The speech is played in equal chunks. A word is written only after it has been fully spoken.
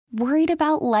Worried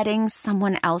about letting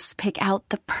someone else pick out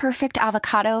the perfect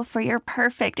avocado for your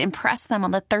perfect impress them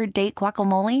on the third date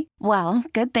guacamole? Well,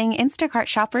 good thing Instacart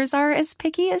shoppers are as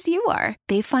picky as you are.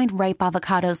 They find ripe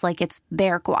avocados like it's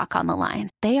their guac on the line.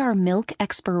 They are milk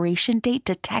expiration date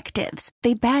detectives.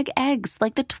 They bag eggs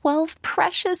like the 12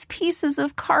 precious pieces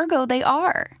of cargo they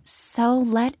are. So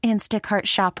let Instacart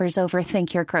shoppers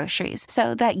overthink your groceries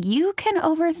so that you can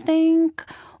overthink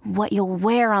what you'll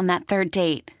wear on that third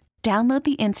date. Download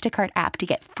the Instacart app to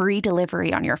get free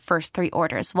delivery on your first 3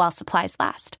 orders while supplies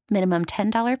last. Minimum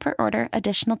 $10 per order.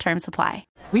 Additional terms apply.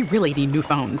 We really need new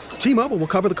phones. T-Mobile will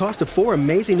cover the cost of 4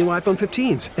 amazing new iPhone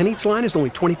 15s, and each line is only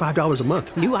 $25 a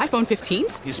month. New iPhone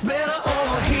 15s? It's better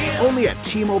over here. Only at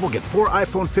T-Mobile, get 4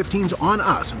 iPhone 15s on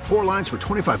us and 4 lines for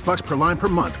 $25 per line per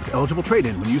month with eligible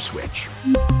trade-in when you switch.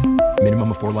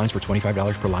 Minimum of 4 lines for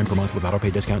 $25 per line per month with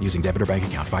autopay discount using debit or bank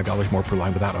account. $5 more per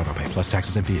line without autopay, plus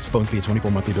taxes and fees. Phone fee at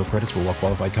 24 monthly bill credits for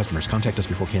well-qualified customers. Contact us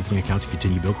before canceling account to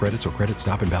continue bill credits or credit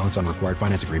stop and balance on required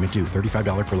finance agreement due.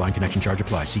 $35 per line connection charge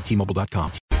applies. See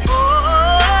T-Mobile.com.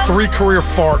 3 career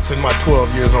farts in my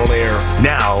 12 years on air.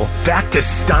 Now, back to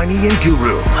Steiny and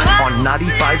Guru on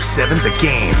 95.7 The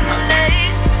Game.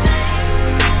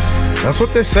 That's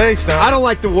what they say, Steiny. I don't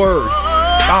like the word.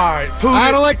 All right, poot I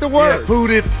it. don't like the word. Yeah, poot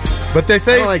it. But they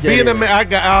say like being a it.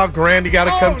 man, Grandy got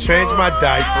to come change my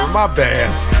diaper. My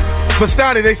bad. But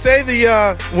Steiny, they say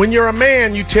when you're a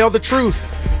man, you tell the truth,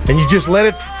 and you just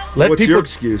let What's people. your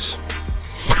excuse?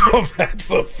 Oh, that's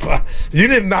you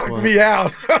didn't knock me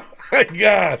out. Oh my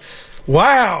God.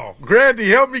 Wow. Grandy,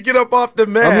 help me get up off the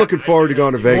mat. I'm looking forward to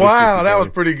going to Vegas. Wow, that was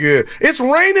pretty good. It's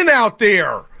raining out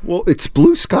there. Well, it's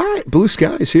blue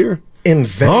skies here. In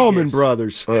Vegas. Allman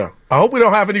Brothers. Yeah. I hope we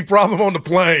don't have any problem on the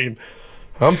plane.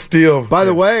 I'm still. By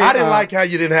the way, I didn't like how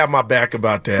you didn't have my back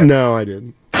about that. No, I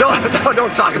didn't.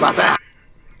 Don't talk about that.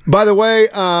 By the way,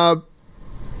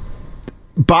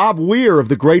 Bob Weir of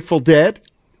the Grateful Dead,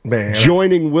 Man.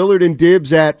 joining Willard and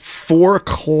Dibbs at 4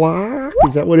 o'clock.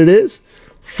 Is that what it is?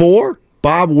 4?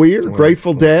 Bob Weir,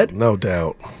 Grateful Dead. No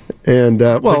doubt. And,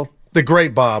 The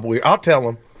great Bob Weir. I'll tell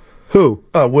him. Who?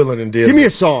 Willard and Dibbs. Give me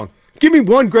a song. Give me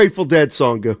one Grateful Dead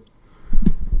song. Go.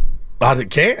 I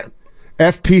can't.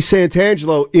 FP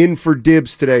Santangelo in for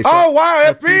Dibbs today. So Oh, wow,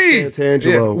 FP.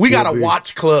 Santangelo. We got a will be-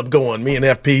 watch club going. Me and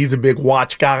FP. He's a big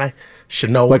watch guy.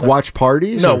 Shinola. Like watch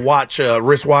parties? No, or- watch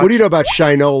wristwatch. What do you know about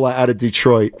Shinola out of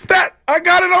Detroit? That I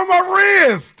got it on my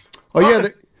wrist. Oh, yeah.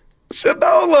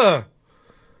 Shinola.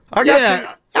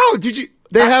 Oh, did you?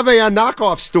 They have a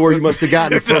knockoff store you must have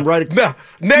gotten it from, right? No,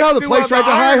 next no, the to place right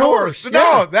the High Horse.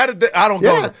 No, that I don't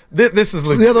go. This is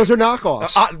legit. Yeah, those are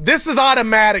knockoffs. This is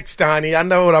automatic, Steiny. I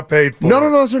know what I paid for. No,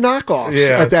 those are knockoffs.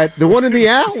 Yeah. The one in the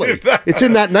alley. It's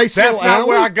in that nice That's little not alley.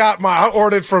 where I got I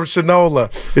ordered from Shinola.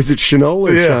 Is it Shinola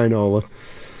or Yeah. Shinola?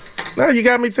 No, you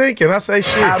got me thinking. I say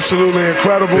shit. Absolutely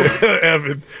incredible.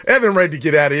 Evan, ready to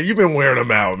get out of here. You've been wearing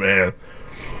them out, man.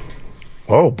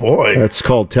 Oh, boy. That's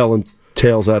called telling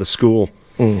tales out of school.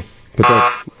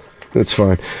 But that's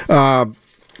fine. The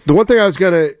one thing I was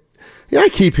going to, I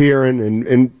keep hearing,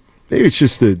 and maybe it's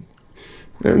just I'm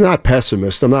not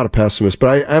pessimist. I'm not a pessimist, but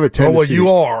I have a tendency. Oh, well, you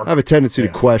are. I have a tendency to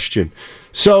question.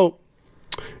 So,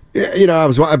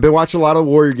 I've been watching a lot of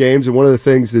Warrior games, and one of the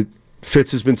things that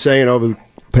Fitz has been saying over the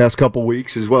past couple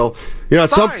weeks is,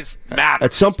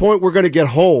 at some point we're going to get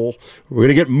Whole. We're going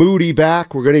to get Moody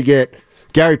back. We're going to get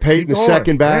Gary Payton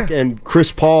II back and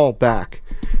Chris Paul back.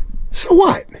 So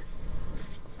what?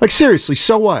 Like, seriously,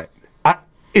 so what?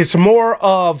 It's more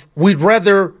of we'd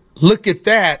rather look at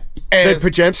that as... Than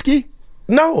Podziemski?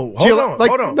 No, hold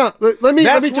on. No, let me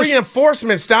That's just...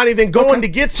 reinforcement, Steiny, than going to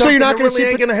get something not that gonna really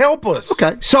ain't going to help us.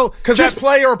 Okay, so... Because that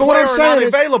player or player are not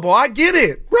available. I get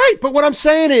it. Right, but what I'm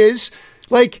saying is,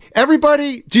 like,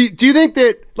 everybody... Do you think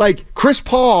that, like, Chris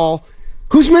Paul...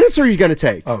 Whose minutes are you going to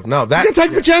take? Oh, no, You're going to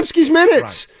take Podziemski's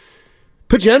minutes. Right.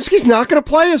 Podziemski's not going to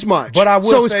play as much. But I will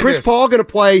So is say Chris this. Paul going to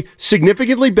play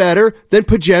significantly better than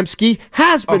Podziemski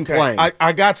has been playing?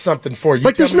 I got something for you.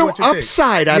 Like, Tell there's me no what you think.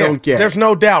 upside I don't get. There's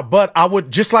no doubt. But I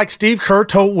would, just like Steve Kerr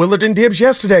told Willard and Dibbs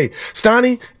yesterday,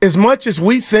 Steiny, as much as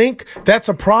we think that's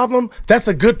a problem, that's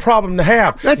a good problem to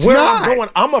have. That's Where not. I'm going,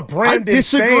 I'm a Brandon I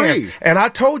disagree. fan. And I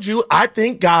told you, I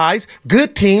think guys,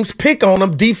 good teams pick on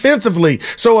him defensively.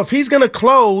 So if he's going to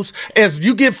close as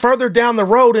you get further down the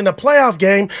road in a playoff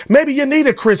game, maybe you need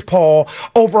a Chris Paul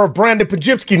over a Brandon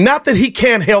Podziemski. Not that he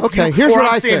can't help you. Here's or what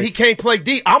I'm I saying think. He can't play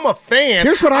D. I'm a fan.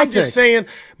 Here's what I I'm think. just saying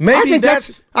maybe I think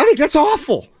that's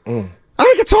awful. I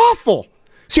think it's awful.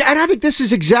 See, and I think this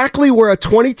is exactly where a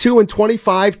 22 and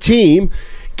 25 team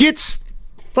gets,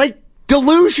 like,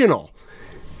 delusional.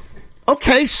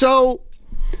 Okay, so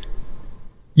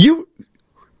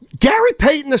Gary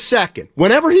Payton II,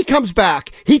 whenever he comes back,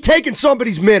 he taking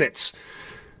somebody's minutes.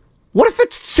 What if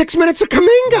it's 6 minutes of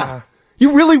Kuminga?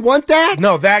 You really want that?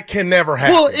 No, that can never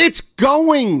happen. Well, it's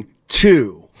going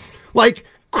to. Like,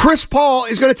 Chris Paul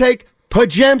is going to take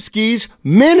Podziemski's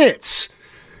minutes.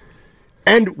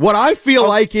 And what I feel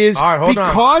like is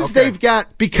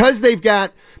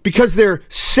because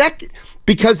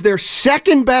their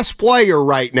second best player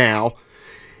right now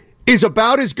is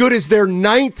about as good as their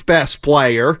ninth best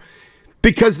player,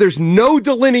 because there's no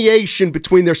delineation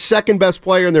between their second best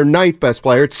player and their ninth best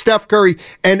player. It's Steph Curry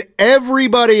and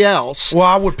everybody else. Well,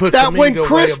 I would put that when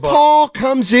Chris Paul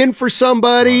comes in for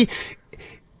somebody,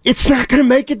 it's not going to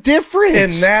make a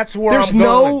difference. And that's where there's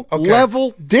no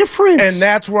level difference. And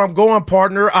that's where I'm going,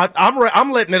 partner.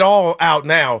 I'm letting it all out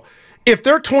now. If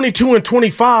they're 22 and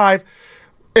 25,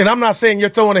 and I'm not saying you're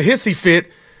throwing a hissy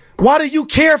fit, why do you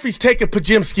care if he's taking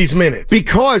Podziemski's minutes?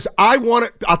 Because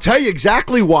I'll tell you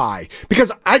exactly why.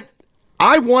 Because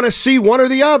I want to see one or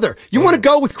the other. You want to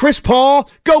go with Chris Paul?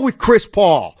 Go with Chris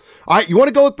Paul. All right, you want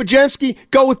to go with Podziemski?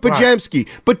 Go with Podziemski.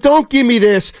 Right. But don't give me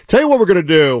this. Tell you what we're going to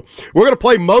do. We're going to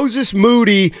play Moses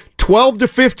Moody 12 to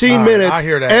 15 minutes I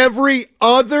hear that. Every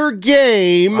other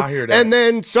game. I hear that. And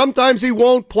then sometimes he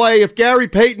won't play if Gary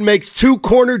Payton makes 2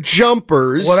 corner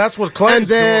jumpers. Well, that's what Klay's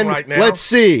doing right now. Let's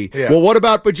see. Yeah. Well, what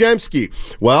about Podziemski?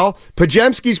 Well,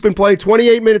 Podziemski's been playing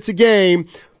 28 minutes a game,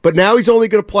 but now he's only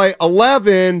going to play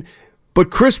 11. But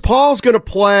Chris Paul's going to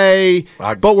play,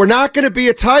 but we're not going to be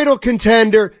a title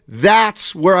contender.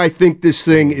 That's where I think this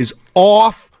thing is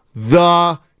off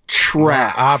the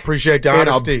track. I appreciate the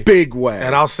honesty. In a big way.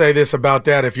 And I'll say this about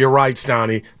that, if you're right,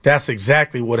 Steiny, that's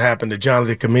exactly what happened to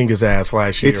Jonathan Kuminga's ass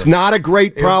last year. It's not a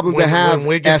great problem to have. When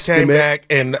Wiggins came back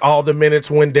and all the minutes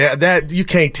went down, that you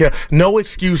can't tell. No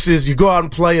excuses. You go out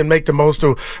and play and make the most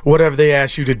of whatever they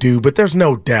ask you to do. But there's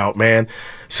no doubt, man.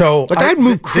 So I'd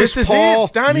move Chris Paul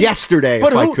yesterday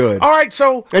if I could. All right,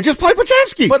 so and just play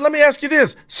Podziemski. But let me ask you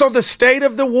this: so the state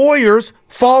of the Warriors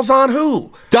falls on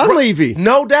who? Dunleavy,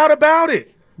 no doubt about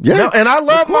it. Yeah, no, and I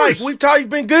love Mike. We've talked; he's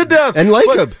been good to us. And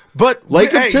Lacob, but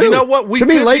Lacob too. You know what?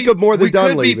 Lacob more than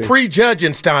Dunleavy. We could be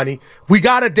prejudging, Steiny. We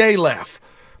got a day left.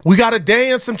 We got a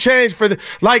day and some change for the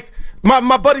like.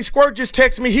 My buddy Squirt just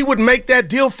texted me he would make that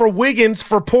deal for Wiggins,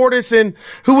 for Portis, and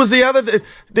who was the other?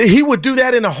 He would do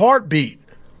that in a heartbeat.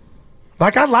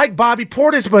 Like, I like Bobby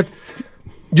Portis, but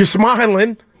you're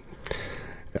smiling.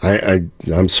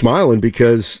 I'm smiling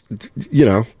because, you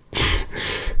know,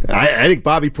 I think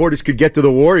Bobby Portis could get to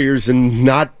the Warriors and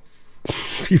not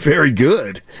be very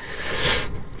good.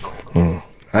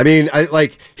 I mean,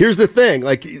 here's the thing,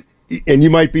 and you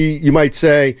might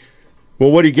say,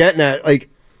 well, what are you getting at? Like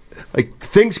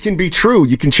things can be true.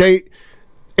 You can change.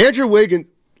 Andrew Wiggins,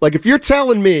 if you're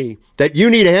telling me that you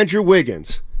need Andrew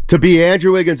Wiggins to be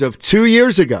Andrew Wiggins of 2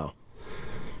 years ago,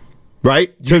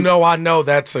 right? I know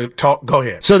that's a talk. Go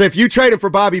ahead. So if you trade him for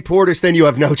Bobby Portis, then you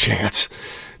have no chance.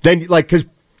 Then,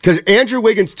 because Andrew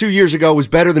Wiggins 2 years ago was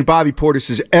better than Bobby Portis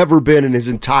has ever been in his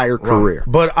entire career.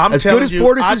 But I'm as telling good as you,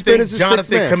 Portis I has think been as a Jonathan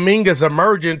sixth man. Kuminga's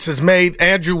emergence has made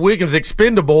Andrew Wiggins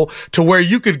expendable to where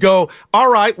you could go,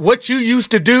 all right, what you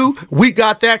used to do, we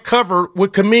got that covered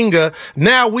with Kuminga.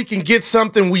 Now we can get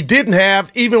something we didn't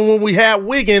have even when we had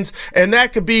Wiggins, and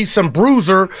that could be some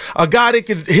bruiser, a guy that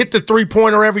could hit the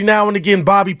three-pointer every now and again,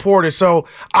 Bobby Portis. So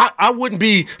I wouldn't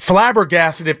be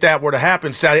flabbergasted if that were to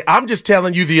happen, Statty. I'm just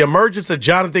telling you the emergence of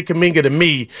Jonathan Kuminga to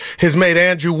me has made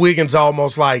Andrew Wiggins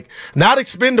almost not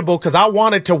expendable because I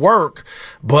want it to work,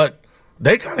 but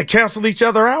they kind of cancel each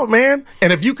other out, man.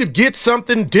 And if you could get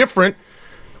something different,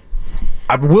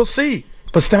 we'll see.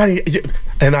 But Steiny,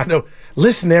 and I know,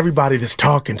 listen to everybody that's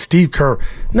talking. Steve Kerr,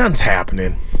 nothing's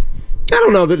happening. I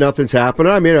don't know that nothing's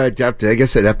happening. I mean, I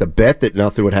guess I'd have to bet that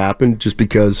nothing would happen just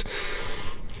because.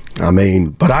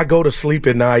 But I go to sleep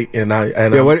at night, and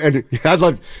I'd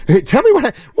love. Tell me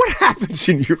what happens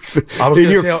in your fantasy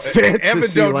Evan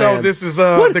don't land. know this is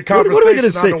the conversation what are we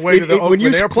gonna say? on the way to the when Oakland you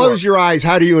airport. Close your eyes,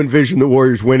 how do you envision the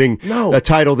Warriors winning a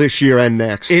title this year and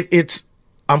next?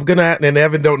 I'm gonna, and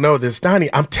Evan don't know this, Steiny.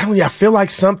 I'm telling you, I feel like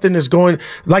something is going.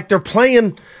 Like they're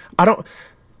playing.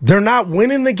 They're not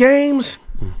winning the games,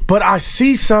 but I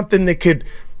see something that could,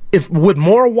 if with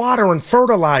more water and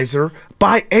fertilizer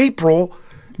by April.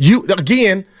 What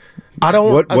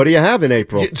do you have in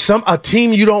April? A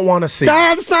team you don't want to see.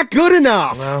 That's not good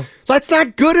enough. Well, that's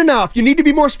not good enough. You need to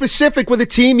be more specific with a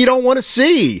team you don't want to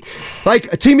see.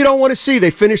 Like a team you don't want to see. They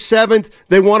finished 7th.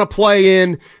 They want to play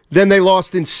in. Then they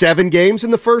lost in 7 games in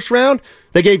the first round.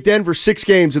 They gave Denver 6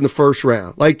 games in the first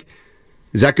round.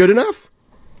 Is that good enough?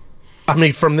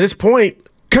 From this point,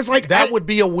 because that would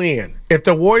be a win. if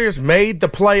the Warriors made the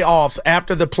playoffs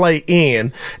after the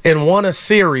play-in and won a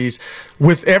series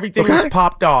with everything that's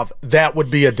popped off, that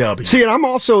would be a W. See, and I'm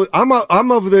of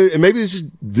the, and maybe this is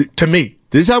to me,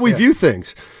 this is how we view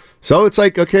things. So it's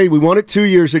like, okay, we won it 2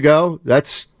 years ago.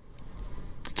 It's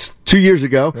 2 years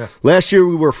ago. Yeah. Last year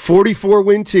we were a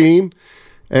 44-win team,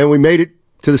 and we made it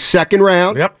to the second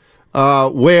round. Yep.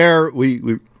 Where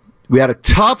we had a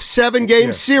tough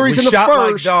 7-game series in the shot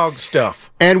first, like dog stuff,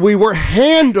 and we were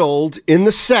handled in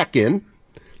the second.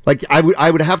 Like I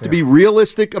would have to be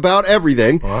realistic about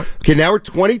everything. All right. Okay, now we're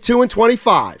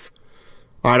 22-25.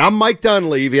 All right, I'm Mike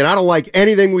Dunleavy, and I don't like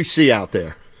anything we see out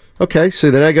there. Okay,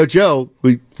 so then I go, Joe,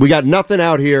 we got nothing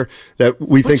out here that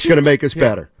we think's going to make us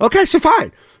better. Okay, so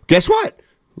fine. Guess what?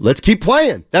 Let's keep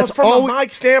playing. That's from a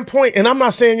Mike standpoint, and I'm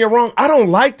not saying you're wrong. I don't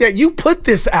like that. You put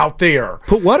this out there.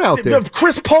 Put what out there?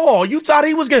 Chris Paul. You thought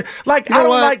he was going to like. You know I don't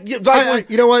what? like.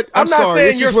 You know what? I'm not sorry.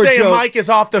 saying you're saying Joe, Mike is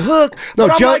off the hook. No,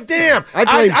 but Joe, I'm like, damn.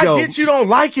 I get you don't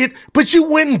like it, but you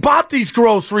went and bought these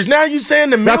groceries. Now you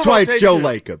saying the middle. That's why it's Joe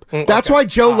Lacob. That's why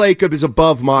Joe Lacob is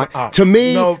above my. To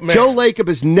me, Joe Lacob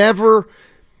has never.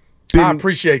 I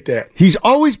appreciate that. He's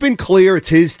always been clear it's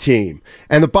his team.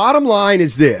 And the bottom line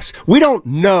is this. We don't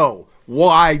know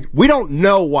why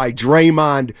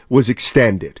Draymond was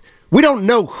extended. We don't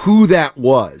know who that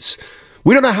was.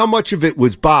 We don't know how much of it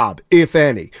was Bob, if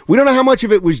any. We don't know how much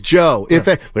of it was Joe, if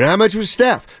any. We don't know how much was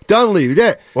Steph, Dunleavy.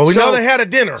 Well, we know they had a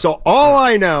dinner. So all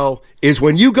I know is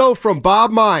when you go from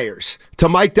Bob Myers to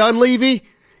Mike Dunleavy,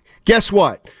 guess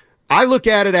what? I look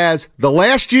at it as the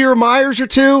last year of Myers or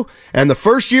two and the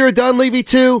first year of Dunleavy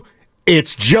too,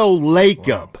 it's Joe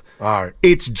Lacob. Wow. All right.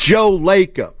 It's Joe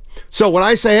Lacob. So when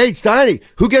I say, hey, Steiny,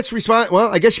 who gets response? Well,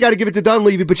 I guess you got to give it to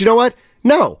Dunleavy, but you know what?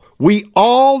 No. We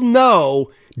all know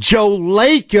Joe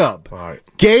Lacob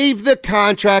gave the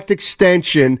contract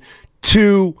extension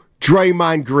to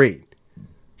Draymond Green.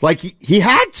 Like he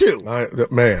had to.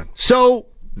 Man. So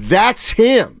that's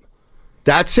him.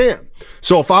 That's him.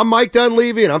 So if I'm Mike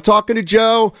Dunleavy and I'm talking to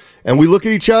Joe and we look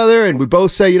at each other and we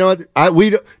both say, you know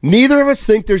what, neither of us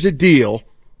think there's a deal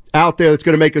out there that's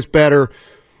going to make us better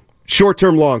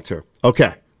short-term, long-term.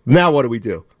 Okay, now what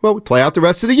do? Well, we play out the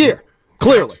rest of the year,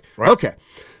 clearly. Right. Okay.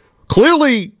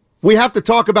 Clearly, we have to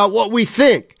talk about what we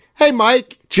think. Hey,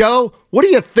 Mike, Joe, what do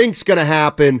you think's going to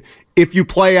happen if you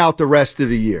play out the rest of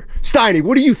the year? Steiny,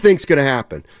 what do you think's going to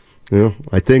happen?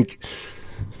 I think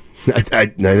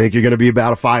you're going to be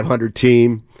about a 500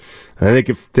 team. I think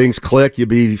if things click, you'll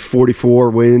be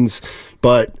 44 wins.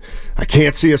 But I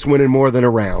can't see us winning more than a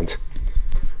round.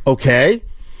 Okay?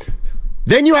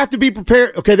 Then you have to be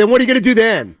prepared. Okay, then what are you going to do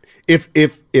then?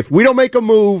 If we don't make a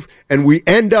move and we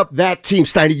end up that team,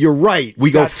 Steiny, you're right.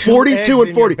 We go 42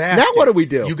 and 40. Now what do we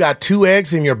do? You got 2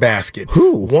 eggs in your basket.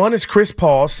 Who? One is Chris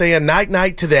Paul saying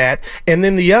night to that, and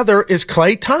then the other is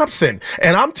Klay Thompson.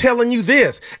 And I'm telling you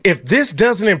this, if this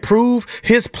doesn't improve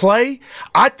his play,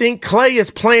 I think Klay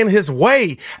is playing his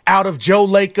way out of Joe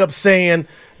Lacob saying,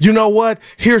 you know what,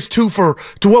 here's 2 for,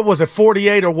 what was it,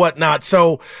 48 or whatnot.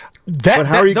 So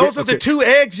those are the 2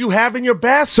 eggs you have in your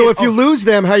basket. So if you lose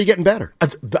them, how are you getting better?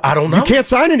 I don't know. You can't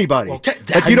sign anybody. Okay,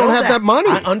 if you don't have that money.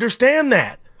 I understand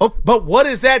that. Oh, but what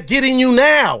is that getting you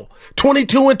now?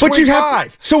 22 and 25. But you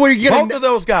have, so are you getting both of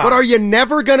those guys? But are you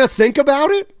never going to think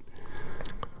about it?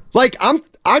 Like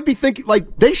I'd be thinking,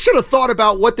 like, they should have thought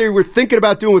about what they were thinking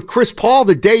about doing with Chris Paul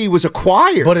the day he was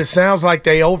acquired. But it sounds like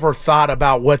they overthought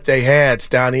about what they had,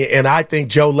 Steiny, and I think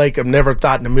Joe Lacob never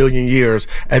thought in a million years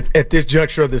at this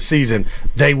juncture of the season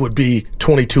they would be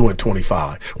 22 and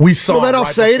 25. We saw. Well, then I'll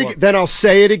say it again. Then I'll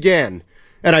say it again,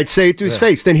 and I'd say it to his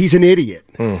face. Then he's an idiot.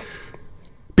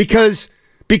 Because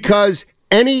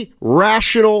any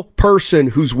rational person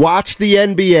who's watched the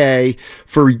NBA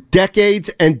for decades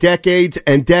and decades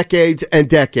and decades and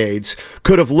decades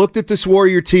could have looked at this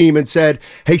Warrior team and said,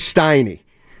 hey, Steiny,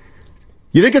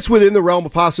 you think it's within the realm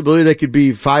of possibility they could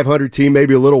be 500 team,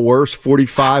 maybe a little worse,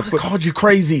 45? I called you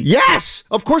crazy. Yes,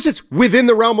 of course it's within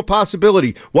the realm of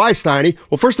possibility. Why, Steiny?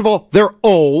 Well, first of all, they're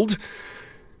old.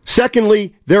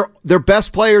 Secondly, their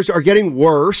best players are getting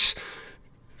worse.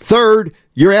 Third,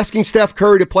 you're asking Steph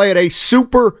Curry to play at a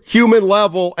superhuman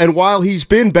level, and while he's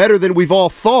been better than we've all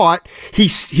thought,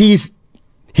 he's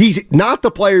not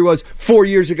the player he was 4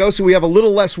 years ago, so we have a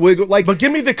little less wiggle. But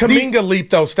give me the Kuminga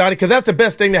leap, though, Steiny, because that's the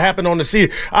best thing that happened on the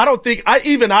season. I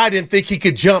didn't think he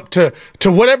could jump to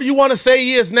whatever you want to say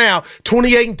he is now,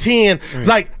 28 and 10.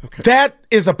 Right. That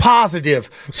is a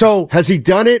positive. So has he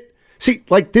done it? See,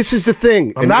 this is the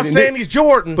thing. I'm not saying he's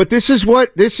Jordan. But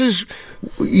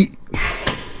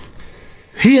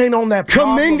he ain't on that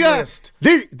problem list.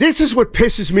 This is what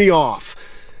pisses me off.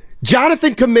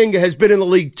 Jonathan Kuminga has been in the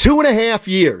league 2.5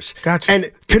 years. Gotcha.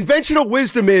 And conventional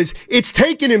wisdom is it's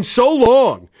taken him so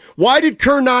long. Why did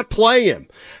Kerr not play him?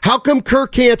 How come Kerr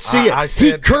can't see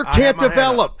it? Kerr can't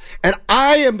develop. And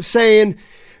I am saying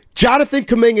Jonathan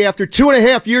Kuminga, after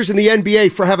 2.5 years in the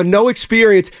NBA for having no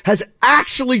experience, has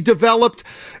actually developed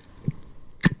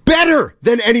better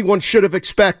than anyone should have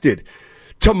expected.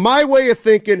 To my way of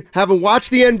thinking, having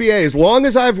watched the NBA as long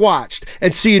as I've watched,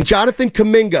 and seeing Jonathan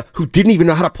Kuminga, who didn't even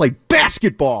know how to play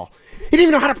basketball. He didn't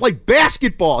even know how to play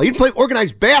basketball. He didn't play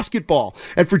organized basketball.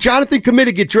 And for Jonathan Kuminga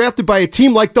to get drafted by a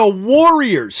team like the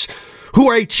Warriors, who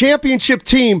are a championship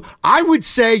team, I would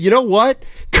say, you know what?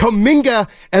 Kuminga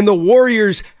and the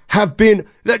Warriors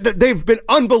they've been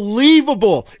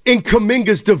unbelievable in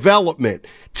Kuminga's development.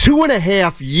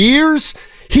 2.5 years?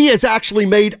 He has actually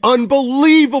made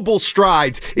unbelievable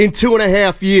strides in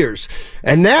 2.5 years.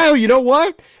 And now, you know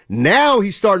what? Now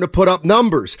he's starting to put up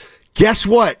numbers. Guess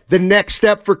what? The next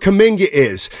step for Kuminga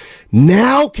is,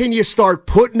 now can you start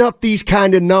putting up these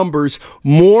kind of numbers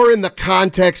more in the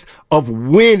context of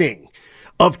winning,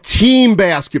 of team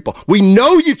basketball? We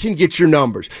know you can get your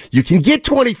numbers. You can get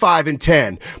 25 and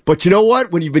 10. But you know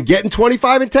what? When you've been getting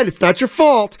 25 and 10, it's not your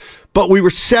fault. But we were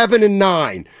 7 and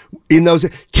 9 in those.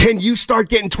 Can you start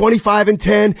getting 25 and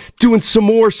 10, doing some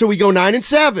more so we go 9 and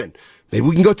 7? Maybe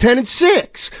we can go 10 and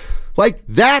 6. Like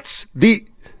that's the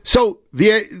so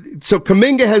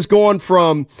Kuminga has gone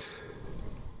from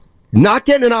not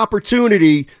getting an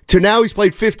opportunity to now he's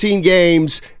played 15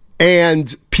 games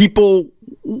and people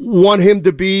want him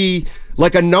to be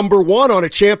like a number one on a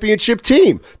championship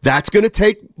team. That's going to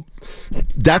take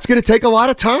a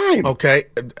lot of time. Okay,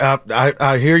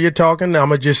 I hear you talking. I'm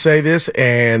going to just say this,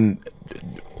 and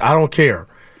I don't care.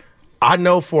 I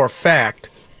know for a fact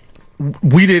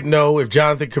we didn't know if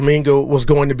Jonathan Kuminga was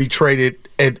going to be traded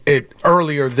at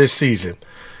earlier this season.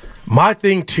 My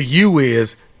thing to you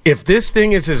is, if this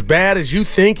thing is as bad as you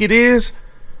think it is,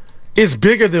 it's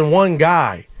bigger than one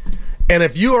guy. And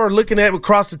if you are looking at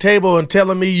across the table and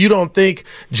telling me you don't think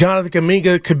Jonathan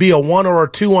Kuminga could be a 1 or a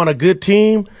 2 on a good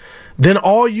team, then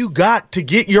all you got to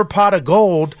get your pot of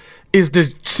gold is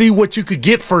to see what you could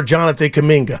get for Jonathan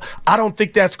Kuminga. I don't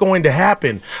think that's going to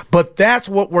happen, but that's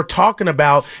what we're talking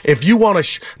about. If you want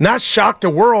to not shock the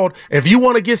world, if you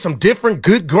want to get some different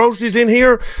good groceries in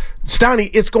here,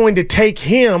 Steiny, it's going to take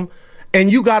him,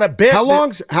 and you got to bet. How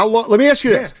long? Let me ask you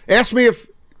this. Ask me if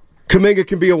Kuminga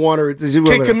can be a 1 or can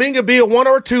Kuminga be a 1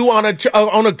 or a 2 on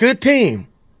a good team?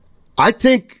 I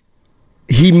think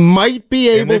he might be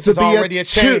able this to is be already a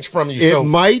change from you.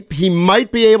 He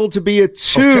might be able to be a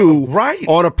 2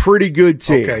 on a pretty good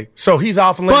team. Okay, so he's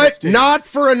off limits, but not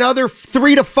for another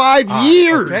 3 to 5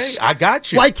 years. Okay, I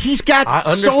got you. Like he's got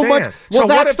so much. Well, so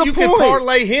that's what if you point. can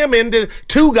parlay him into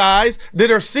 2 guys that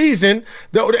are seasoned?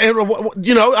 And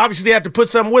you know, obviously they have to put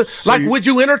something with. So would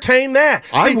you entertain that?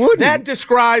 I wouldn't. That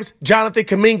describes Jonathan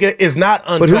Kuminga is not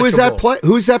untouchable. But who is that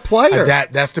Who's that player?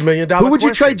 That's the $1 million. Who would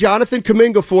you trade Jonathan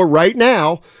Kuminga for right now?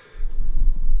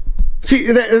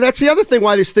 See, that's the other thing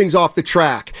why this thing's off the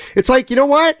track. It's like, you know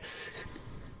what?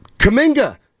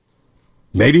 Kuminga,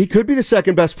 maybe he could be the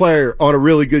second best player on a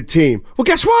really good team. Well,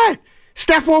 guess what?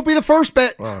 Steph won't be the first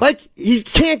bet. Wow. Like, he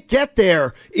can't get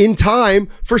there in time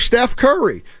for Steph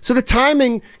Curry. So the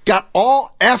timing got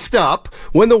all effed up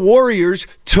when the Warriors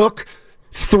took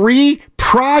 3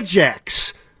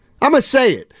 projects. I'm going to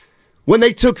say it. When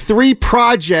they took 3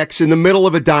 projects in the middle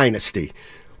of a dynasty.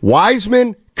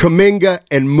 Wiseman, Kuminga,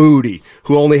 and Moody,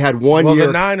 who only had 1 year. Well,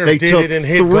 the Niners did it and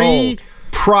hit 3 gold.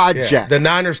 projects. Yeah, the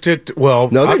Niners took, no,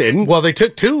 they didn't. Well, they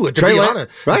took 2, to be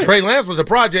honest. Right. Trey Lance was a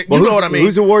project. Well, you know what I mean.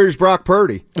 Who's the Warriors' Brock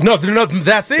Purdy? No,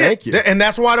 that's it. Thank you. And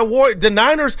that's why the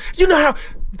Niners, you know how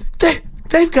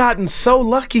they've gotten so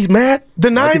lucky, Matt.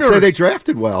 The Niners. I can say they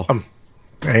drafted well.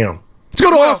 Damn. Let's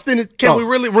go to Austin. Can we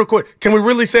really, real quick, can we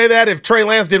really say that if Trey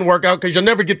Lance didn't work out? Because you'll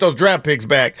never get those draft picks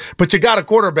back, but you got a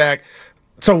quarterback.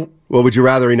 So, well, would you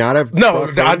rather he not have?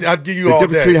 No, I'd give you the all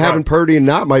difference between having Purdy and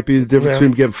not might be the difference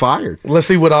between getting fired. Let's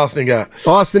see what Austin got.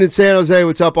 Austin in San Jose.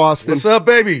 What's up, Austin? What's up,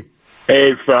 baby?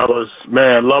 Hey, fellas.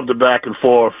 Man, love the back and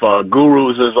forth.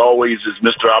 Gurus, as always, is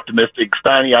Mr. Optimistic.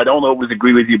 Steiny, I don't always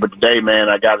agree with you, but today, man,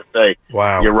 I got to say,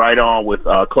 wow, you're right on with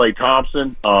Klay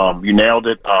Thompson. You nailed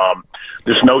it.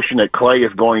 This notion that Klay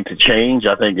is going to change,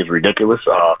 I think, is ridiculous.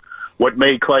 What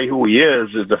made Klay who he is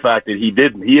the fact that he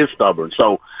didn't. He is stubborn.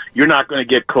 So you're not going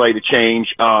to get Klay to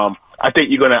change. I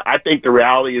think the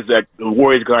reality is that the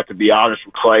Warriors are going to have to be honest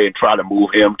with Klay and try to move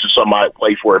him to some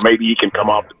place where maybe he can come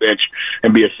off the bench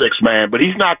and be a 6th man. But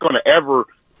he's not going to ever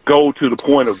go to the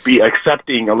point of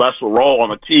accepting a lesser role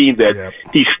on a team that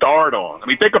he starred on. I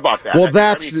mean, think about that. Well,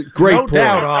 that's great. No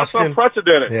doubt, Austin. That's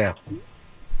unprecedented. Yeah.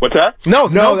 What's that? No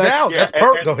doubt. That's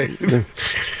perfect. Go ahead.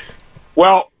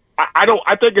 Well,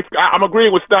 I think I'm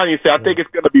agreeing with Steiny. I think it's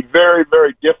going to be very,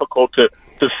 very difficult to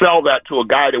sell that to a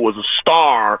guy that was a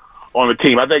star on the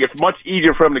team. I think it's much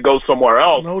easier for him to go somewhere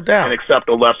else and accept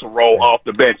a lesser role off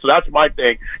the bench. So that's my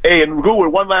thing. Hey, and Guru,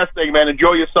 one last thing, man.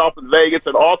 Enjoy yourself in Vegas.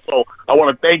 And also, I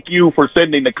want to thank you for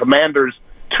sending the Commanders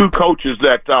 2 coaches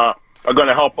that are going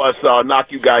to help us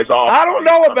knock you guys off. I don't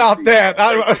know about that.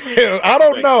 I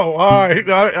don't know. All right.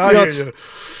 I hear you.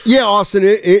 Yeah, Austin,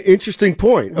 interesting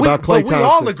point about Klay Thompson. We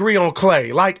all agree on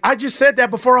Klay. Like, I just said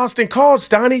that before Austin called,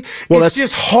 Steiny. Well, it's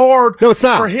just hard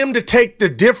for him to take the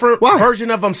different version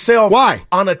of himself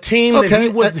on a team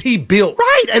that he built.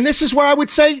 Right, and this is where I would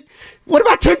say, what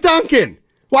about Tim Duncan?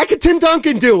 Why could Tim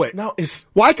Duncan do it?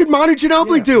 Why could Manu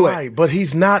Ginobili do it? Right, but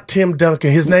he's not Tim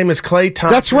Duncan. His name is Klay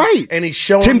Thompson. That's right. And he's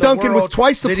showing Tim Duncan was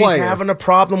twice the player. He's having a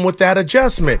problem with that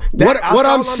adjustment. What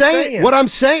I'm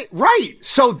saying, right.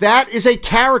 So that is a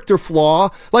character flaw.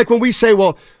 Like when we say,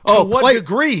 well, to what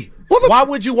degree? Why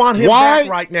would you want him back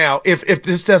right now if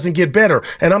this doesn't get better?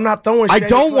 And I'm not throwing shade. I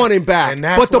don't want him back.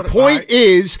 But the point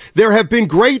is there have been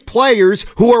great players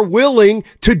who are willing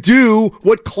to do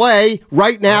what Klay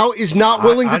right now is not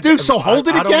willing to do. So hold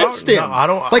it against him.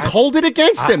 Hold it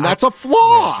against him. That's a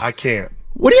flaw. I can't.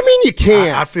 What do you mean you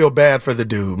can't? I feel bad for the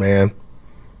dude, man.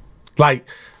 Like,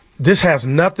 this has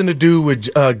nothing to do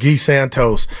with Guy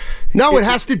Santos. No, it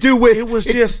has to do with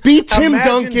be Tim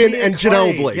Duncan and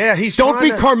Ginobili. Yeah, don't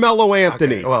be Carmelo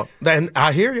Anthony. Okay, well, then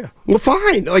I hear you. Well,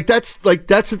 fine. That's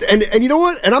and you know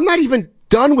what? And I'm not even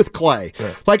done with Klay.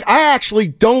 Yeah. Like, I actually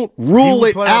don't rule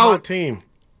it out. On my team.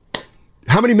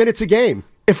 How many minutes a game?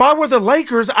 If I were the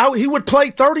Lakers, he would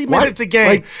play 30 minutes a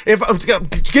game.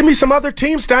 Give me some other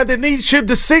teams that need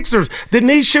the Sixers, that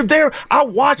need there. I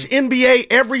watch NBA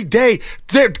every day.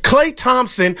 Klay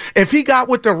Thompson, if he got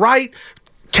with the right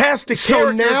cast of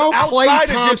characters, now Klay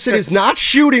Thompson is not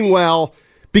shooting well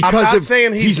because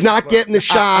he's not getting the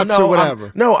shots or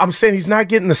whatever. I'm saying he's not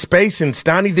getting the spacing,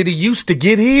 Steiny, that he used to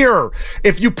get here.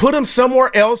 If you put him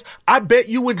somewhere else, I bet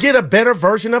you would get a better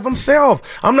version of himself.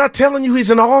 I'm not telling you he's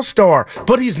an all-star,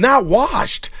 but he's not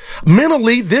washed.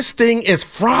 Mentally, this thing is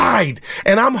fried.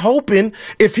 And I'm hoping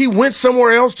if he went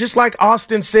somewhere else, just like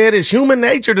Austin said, it's human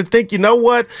nature to think, you know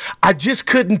what, I just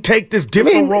couldn't take this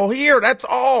different role here. That's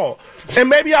all. And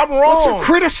maybe I'm wrong. So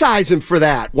criticize him for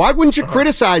that. Why wouldn't you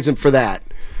criticize him for that?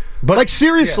 But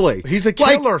seriously, he's a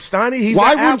killer, Steiny. He's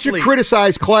why wouldn't you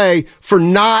criticize Klay for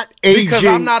not aging? Because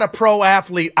I'm not a pro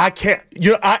athlete. I can't.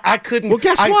 I couldn't. Well,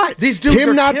 guess what? These dudes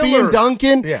him are not killers. Being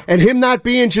Duncan and him not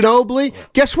being Ginobili.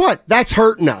 Guess what? That's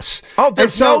hurting us. Oh,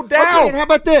 there's no doubt. Okay, and how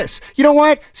about this? You know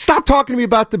what? Stop talking to me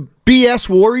about the BS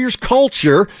Warriors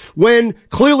culture when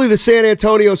clearly the San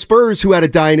Antonio Spurs, who had a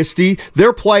dynasty,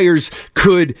 their players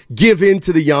could give in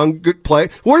to the young play.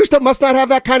 Warriors must not have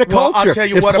that kind of culture. I'll tell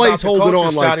you if what Klay's about the holding culture,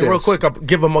 on like Steiny, this. real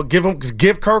quick,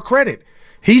 give Kerr credit.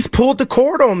 He's pulled the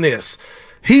cord on this.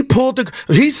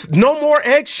 He's no more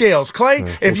eggshells, Klay.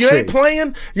 If you ain't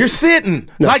playing, you're sitting.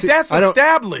 That's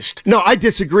established. No, I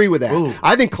disagree with that. Ooh.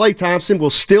 I think Klay Thompson will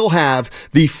still have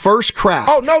the first crack.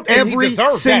 Oh, no, every he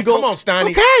deserves single. That. Come on,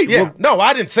 Steiny. Okay. Yeah. No,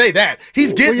 I didn't say that.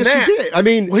 He's getting that. You did. I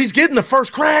mean, he's getting the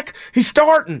first crack. He's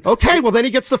starting. Okay, well, then he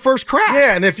gets the first crack.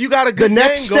 Yeah, and if you got a good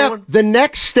the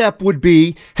next step would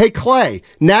be, hey, Klay,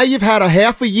 now you've had a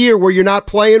half a year where you're not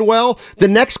playing well. The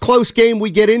next close game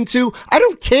we get into, I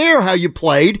don't care how you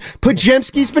played.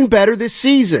 Pajemski's been better this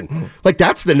season. Like,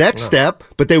 that's the next step,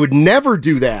 but they would never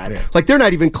do that. Yeah. Like, they're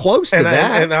not even close to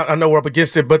that. And I know we're up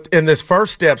against it, but in this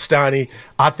first step, Steiny,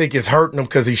 I think it's hurting him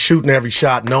because he's shooting every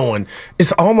shot knowing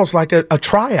it's almost like a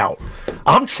tryout.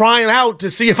 I'm trying out to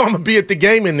see if I'm going to be at the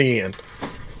game in the end.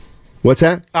 What's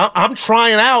that? I'm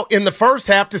trying out in the first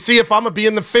half to see if I'm going to be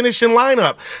in the finishing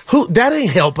lineup. That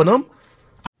ain't helping him.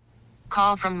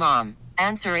 Call from mom.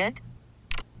 Answer it.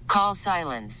 Call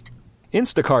silenced.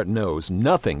 Instacart knows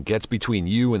nothing gets between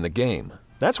you and the game.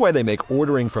 That's why they make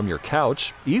ordering from your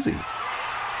couch easy.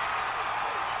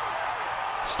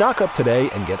 Stock up today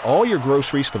and get all your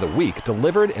groceries for the week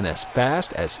delivered in as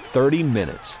fast as 30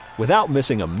 minutes without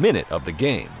missing a minute of the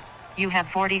game. You have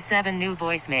 47 new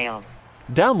voicemails.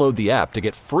 Download the app to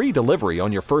get free delivery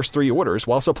on your first 3 orders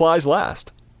while supplies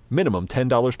last. Minimum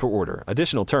 $10 per order.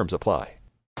 Additional terms apply.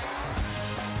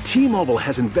 T-Mobile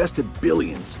has invested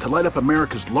billions to light up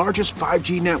America's largest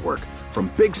 5G network, from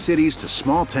big cities to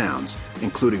small towns,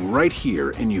 including right here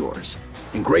in yours.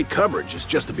 And great coverage is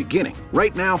just the beginning.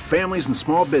 Right now, families and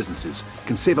small businesses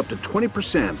can save up to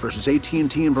 20% versus AT&T and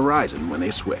Verizon when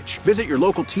they switch. Visit your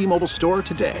local T-Mobile store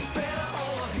today.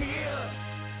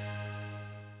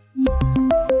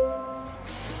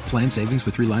 Plan savings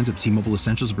with 3 lines of T-Mobile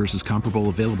Essentials versus comparable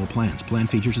available plans. Plan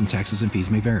features and taxes and fees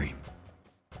may vary.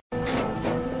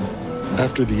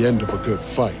 After the end of a good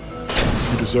fight,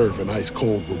 you deserve an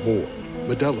ice-cold reward.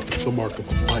 Modelo is the mark of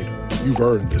a fighter. You've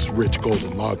earned this rich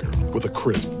golden lager with a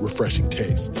crisp, refreshing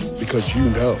taste. Because you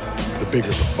know, the bigger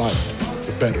the fight,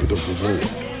 the better the reward.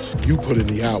 You put in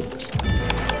the hours,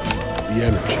 the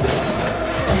energy,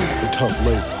 the tough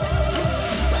labor.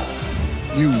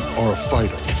 You are a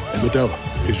fighter, and Modelo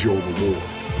is your reward.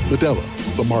 Modelo,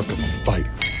 the mark of a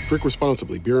fighter. Drink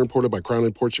responsibly. Beer imported by Crown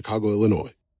Imports, Chicago,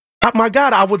 Illinois. My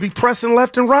God, I would be pressing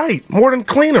left and right more than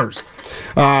cleaners.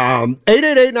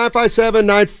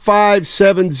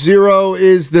 888-957-9570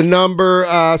 is the number.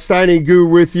 Steiny Guru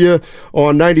with you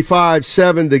on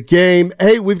 95.7 The Game.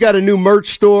 Hey, we've got a new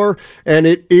merch store, and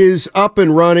it is up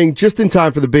and running just in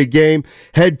time for the big game.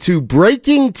 Head to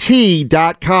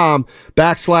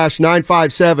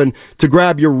breakingtea.com/957 to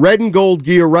grab your red and gold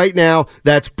gear right now.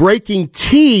 That's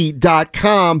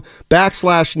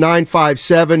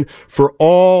breakingtea.com/957 for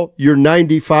all your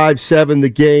 95.7 The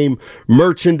Game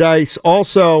merchandise.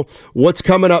 Also, what's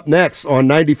coming up next on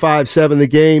 95.7 The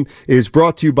Game is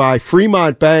brought to you by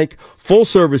Fremont Bank. Full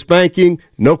service banking,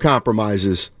 no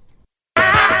compromises. I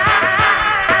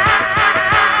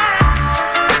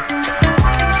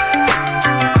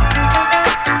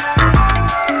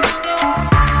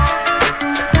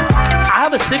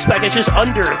have a six-pack. It's just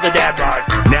under the dad bod.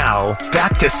 Now,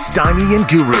 back to Steiny and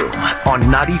Guru on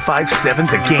 95.7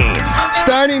 The Game.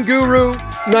 Steiny and Guru,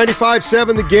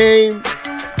 95.7 The Game.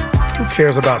 Who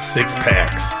cares about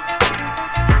six-packs?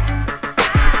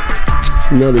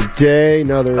 Another day,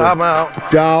 another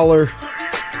dollar.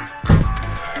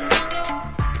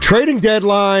 Trading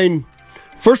deadline.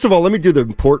 First of all, let me do the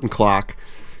important clock.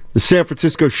 The San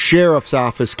Francisco Sheriff's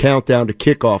Office countdown to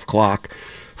kickoff clock.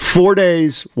 4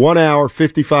 days, 1 hour,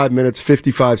 55 minutes,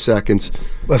 55 seconds.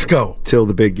 Let's go. Till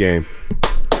the big game.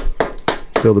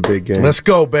 Till the big game. Let's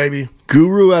go, baby.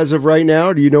 Guru, as of right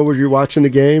now, do you know where you're watching the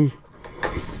game?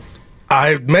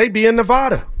 I may be in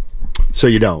Nevada. So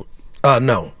you don't?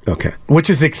 No. Okay. Which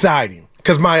is exciting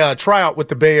because my tryout with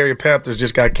the Bay Area Panthers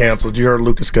just got canceled. You heard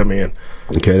Lucas come in.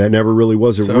 Okay, that never really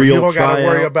was a real tryout. You don't got to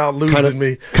worry about losing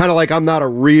me. Kind of like I'm not a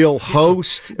real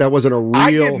host. That wasn't a real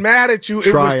I get mad at you.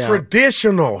 tryout. It was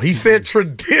traditional. He said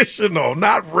traditional,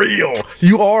 not real.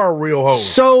 You are a real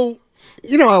host. So,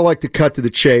 I like to cut to the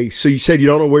chase. So you said you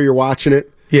don't know where you're watching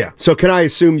it? Yeah. So can I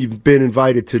assume you've been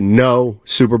invited to no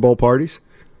Super Bowl parties?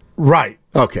 Right.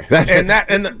 Okay, that's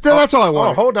all I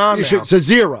want. Oh, hold on. It's a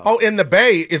zero. Oh, in the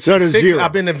Bay, it's no, 6. Zero.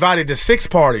 I've been invited to 6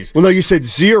 parties. Well, no, you said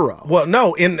zero. Well,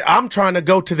 no, I'm trying to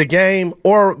go to the game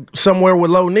or somewhere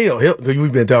with Lo Neal.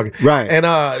 We've been talking, right? And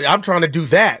I'm trying to do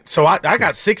that. So I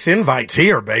got 6 invites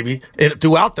here, baby,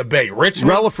 throughout the Bay. Richmond,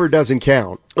 Rutherford doesn't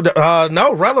count.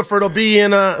 No, Rutherford will be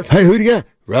in. Hey, who do you got?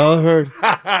 Rutherford,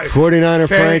 49er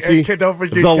Frankie. Don't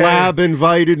forget the Lab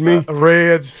invited me.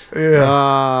 Reds,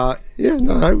 yeah.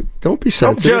 Don't be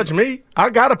sensitive. Don't judge me. I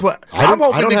gotta play. I'm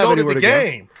hoping to go to the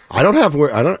game. I don't have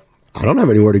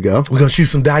anywhere to go. We're gonna shoot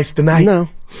some dice tonight. No,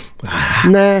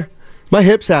 nah. My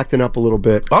hip's acting up a little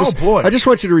bit. Boy! I just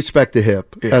want you to respect the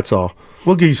hip. Yeah. That's all.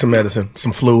 We'll give you some medicine,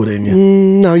 some fluid in you.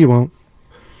 No, you won't.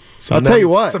 I'll tell you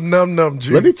what. Some num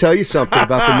juice. Let me tell you something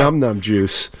about the num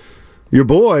juice. Your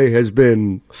boy has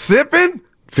been sipping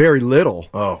very little.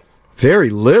 Oh, very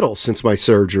little since my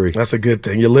surgery. That's a good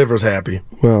thing. Your liver's happy.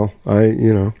 Well,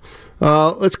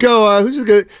 let's go. Who's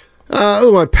good?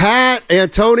 Pat,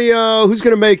 Antonio. Who's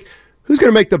gonna make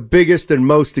the biggest and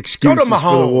most excuses for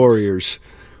the Warriors?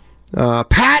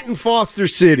 Pat in Foster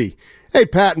City. Hey,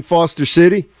 Pat in Foster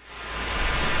City.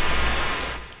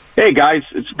 Hey guys,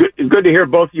 it's good to hear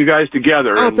both of you guys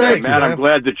together. Oh, thanks, Matt, man. I'm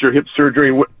glad that your hip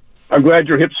surgery. I'm glad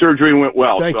your hip surgery went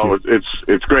well. Thank so you.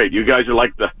 It's great. You guys are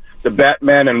like the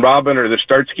Batman and Robin or the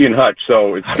Starsky and Hutch.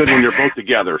 So it's good when you're both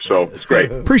together. So it's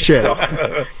great. Appreciate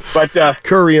it. But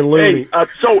Curry and Looney. Hey,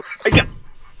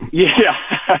 yeah.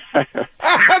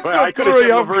 Well, I could have said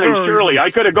Laverne and Shirley.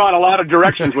 I could have gone a lot of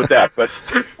directions with that, but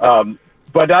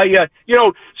I,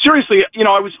 seriously,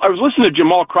 I was listening to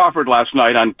Jamal Crawford last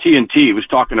night on TNT. He was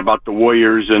talking about the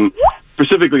Warriors and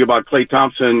specifically about Klay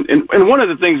Thompson. And one of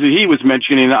the things that he was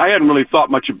mentioning, I hadn't really thought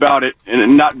much about it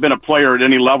and not been a player at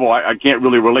any level. I can't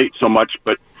really relate so much,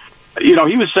 but he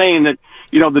was saying that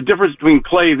the difference between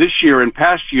Klay this year and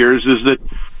past years is that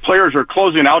players are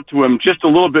closing out to him just a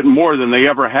little bit more than they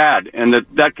ever had, and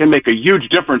that can make a huge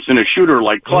difference in a shooter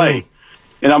like Klay.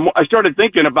 And I started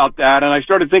thinking about that, and I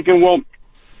started thinking, well,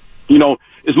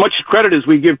 as much credit as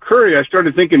we give Curry, I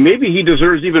started thinking maybe he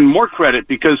deserves even more credit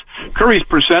because Curry's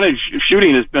percentage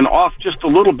shooting has been off just a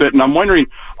little bit, and I'm wondering,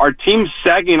 are teams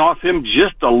sagging off him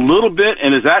just a little bit,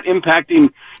 and is that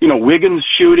impacting, Wiggins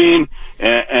shooting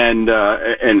and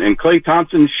Klay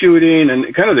Thompson shooting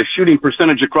and kind of the shooting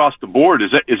percentage across the board?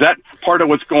 Is that part of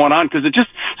what's going on? Because it just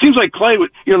seems like Klay,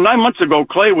 9 months ago,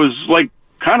 Klay was like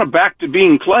kind of back to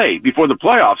being Klay before the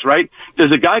playoffs, right?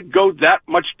 Does a guy go that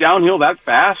much downhill that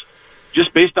fast?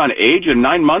 Just based on age in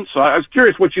 9 months? So I was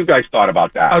curious what you guys thought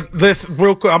about that. This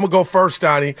real quick, I'm going to go first,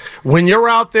 Steiny. When you're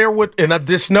out there with, and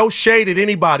there's no shade at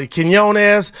anybody,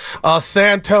 Quinones,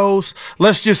 Santos,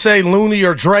 let's just say Looney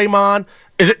or Draymond,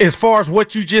 as far as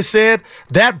what you just said,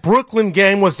 that Brooklyn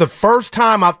game was the first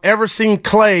time I've ever seen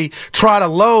Klay try to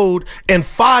load and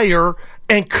fire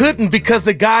and couldn't because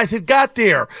the guys had got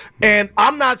there. And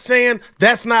I'm not saying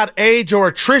that's not age or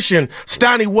attrition,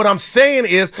 Steiny. What I'm saying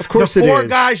is of course the four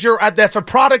guys that's a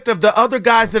product of the other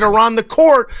guys that are on the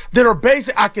court that are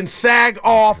basic. I can sag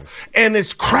off and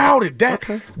it's crowded.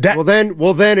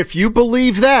 Well then, if you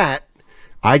believe that,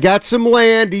 I got some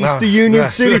land east of Union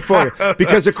City for you.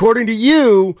 Because according to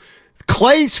you,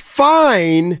 Klay's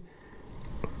fine.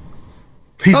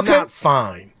 He's not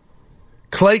fine.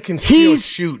 Klay can still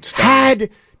shoot. He's had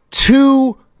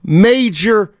 2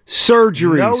 major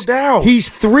surgeries. No doubt. He's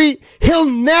 3. He'll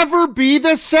never be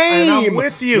the same. And I'm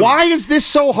with you. Why is this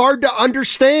so hard to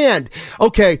understand?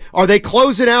 Okay, are they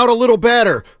closing out a little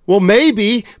better? Well,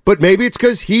 maybe, but maybe it's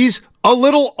because he's a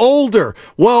little older.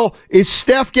 Well, is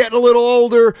Steph getting a little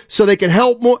older so they can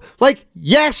help more? Like,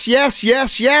 yes.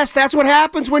 That's what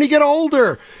happens when you get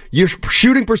older. Your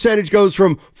shooting percentage goes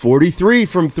from 43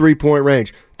 from three-point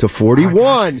range to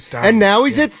 41, and now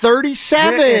he's at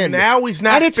 37. Yeah, and now he's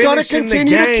not finishing the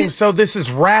game, so this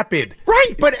is rapid.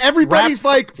 Right, but everybody's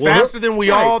like, faster than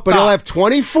we all thought. But he'll have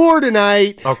 24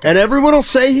 tonight, and everyone will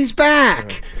say he's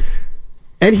back.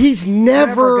 And he's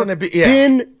never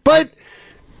been, but...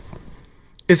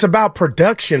 It's about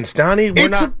production, Steiny.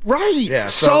 Right. Yeah,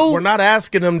 so we're not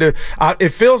asking him to. It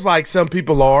feels like some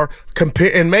people are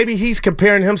and maybe he's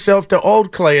comparing himself to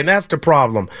old Klay, and that's the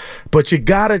problem. But you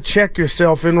got to check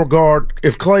yourself in regard.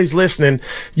 If Klay's listening,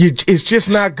 it's just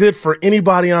not good for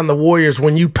anybody on the Warriors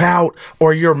when you pout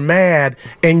or you're mad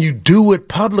and you do it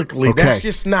publicly. Okay. That's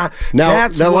just not. Now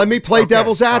let me play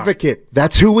devil's advocate. Right.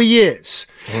 That's who he is.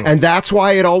 And that's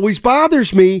why it always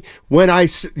bothers me when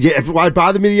it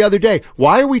bothered me the other day.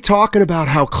 Why are we talking about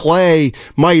how Klay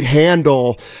might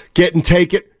handle getting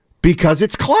taken? Because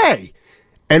it's Klay.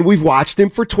 And we've watched him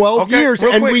for 12 years,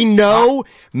 and we know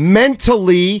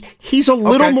mentally he's a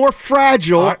little more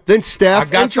fragile than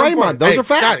Steph and Draymond. Those are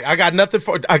facts. I got nothing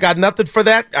for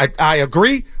that. I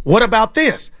agree. What about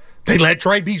this? They let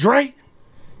Dre be Dre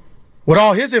with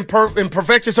all his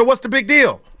imperfections. So what's the big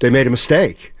deal? They made a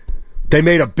mistake. They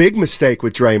made a big mistake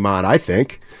with Draymond, I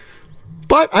think.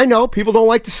 But I know people don't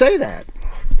like to say that.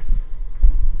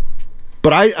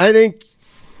 But I think,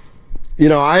 it's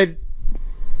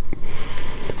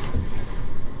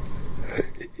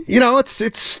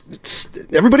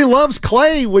everybody loves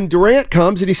Klay when Durant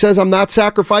comes and he says, I'm not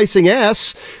sacrificing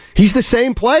S. He's the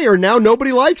same player. Now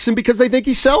nobody likes him because they think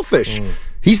he's selfish.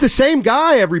 He's the same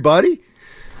guy, everybody.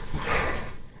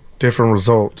 Different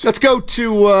results. Let's go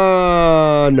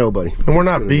to nobody. And we're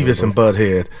not Beavis and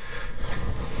Butthead.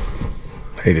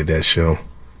 Hated that show.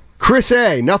 Chris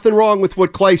A., nothing wrong with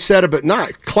what Klay said about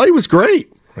Klay was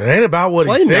great. It ain't about what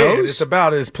he said. It's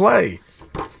about his play.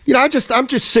 I'm just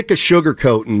sick of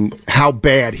sugarcoating how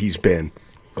bad he's been.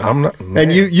 I'm not.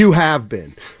 Man. And you have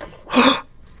been.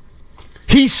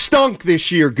 He's stunk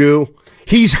this year, Goo.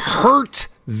 He's hurt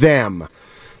them.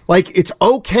 Like, it's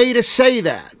okay to say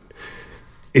that.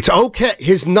 It's okay.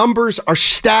 His numbers are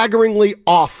staggeringly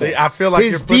awful. I feel like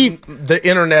you're putting the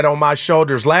internet on my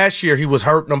shoulders. Last year, he was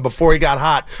hurting them before he got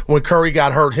hot. When Curry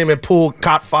got hurt, him and Poole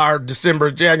caught fire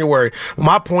December, January.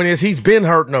 My point is he's been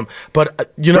hurting them.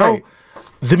 But,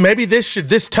 maybe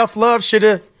this tough love should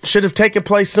have taken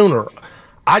place sooner.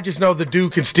 I just know the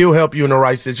dude can still help you in the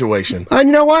right situation. And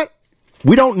you know what?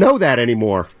 We don't know that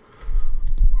anymore.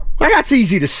 Well, that's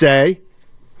easy to say.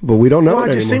 But we don't know it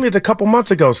I just anymore. seen it a couple months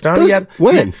ago, Steiny.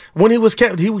 When? When he would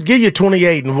give you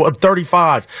 28 and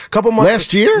 35. A couple months.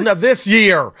 Last year? No, this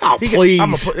year. Oh,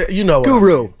 please.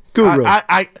 Guru.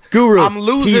 I'm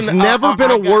losing. He's never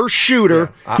been a worse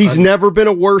shooter. He's never been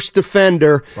a worse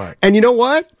defender. Right. And you know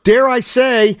what? Dare I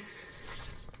say,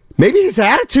 maybe his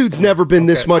attitude's never been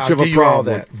this much of a problem. All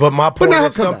that. But my point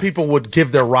is some people would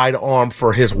give their right arm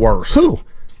for his worst. Who?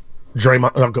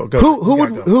 Draymond. Go.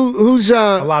 Who's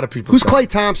a lot of people? Who's Klay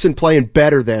Thompson playing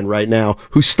better than right now?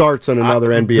 Who starts on another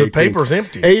NBA team? The paper's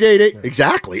empty. 888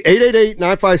 exactly.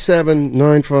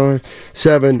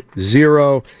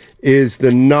 888-957-9570 is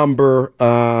the number.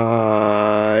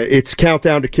 It's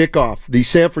countdown to kickoff. The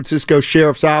San Francisco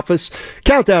Sheriff's Office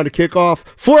countdown to kickoff.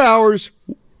 4 hours,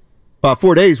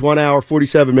 4 days, 1 hour,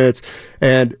 47 minutes,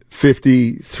 and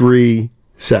 53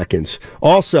 seconds.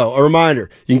 Also, a reminder,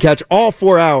 you can catch all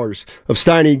 4 hours of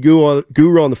Steiny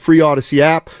Guru on the free Odyssey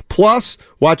app. Plus,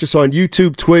 watch us on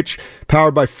YouTube, Twitch,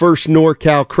 powered by First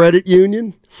NorCal Credit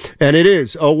Union. And it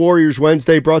is a Warriors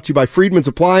Wednesday brought to you by Freedman's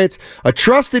Appliance, a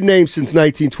trusted name since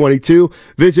 1922.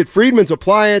 Visit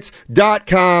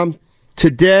freedmansappliance.com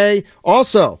today.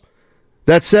 Also,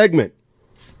 that segment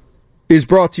is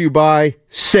brought to you by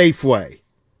Safeway.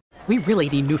 We really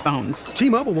need new phones.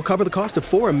 T-Mobile will cover the cost of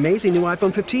 4 amazing new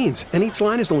iPhone 15s, and each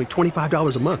line is only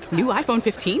 $25 a month. New iPhone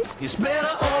 15s? It's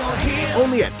better over here.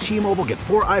 Only at T-Mobile, get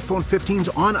 4 iPhone 15s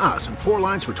on us and 4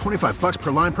 lines for $25 per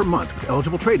line per month with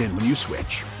eligible trade-in when you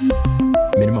switch.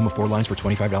 Minimum of 4 lines for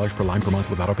 $25 per line per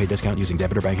month with autopay discount using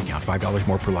debit or bank account. $5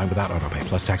 more per line without autopay,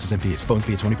 plus taxes and fees. Phone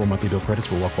fee at 24 monthly bill credits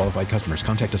for well-qualified customers.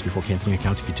 Contact us before canceling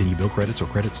account to continue bill credits or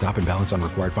credit stop and balance on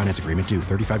required finance agreement due.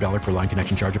 $35 per line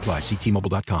connection charge applies. See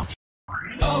T-Mobile.com.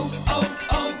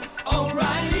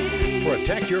 O'Reilly.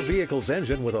 Protect your vehicle's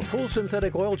engine with a full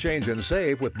synthetic oil change and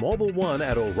save with Mobil 1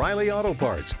 at O'Reilly Auto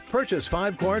Parts. Purchase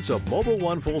 5 quarts of Mobil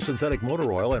 1 full synthetic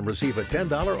motor oil and receive a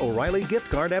 $10 O'Reilly gift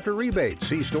card after rebate.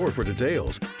 See store for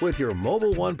details. With your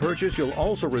Mobil 1 purchase, you'll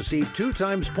also receive 2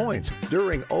 times points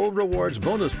during Old Rewards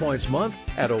Bonus Points Month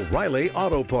at O'Reilly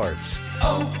Auto Parts.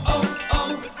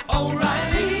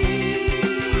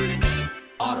 O'Reilly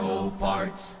Auto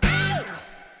Parts.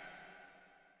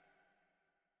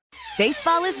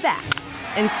 Baseball is back,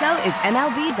 and so is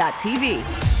MLB.tv.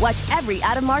 Watch every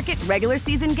out-of-market regular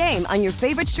season game on your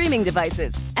favorite streaming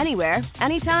devices, anywhere,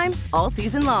 anytime, all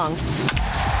season long.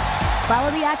 Follow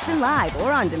the action live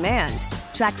or on demand.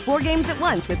 Track 4 games at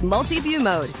once with multi-view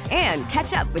mode and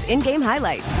catch up with in-game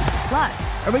highlights. Plus,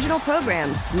 original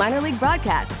programs, minor league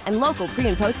broadcasts, and local pre-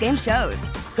 and post-game shows.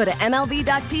 Go to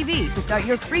MLB.tv to start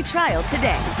your free trial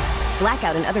today.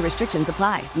 Blackout and other restrictions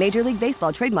apply. Major League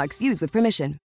Baseball trademarks used with permission.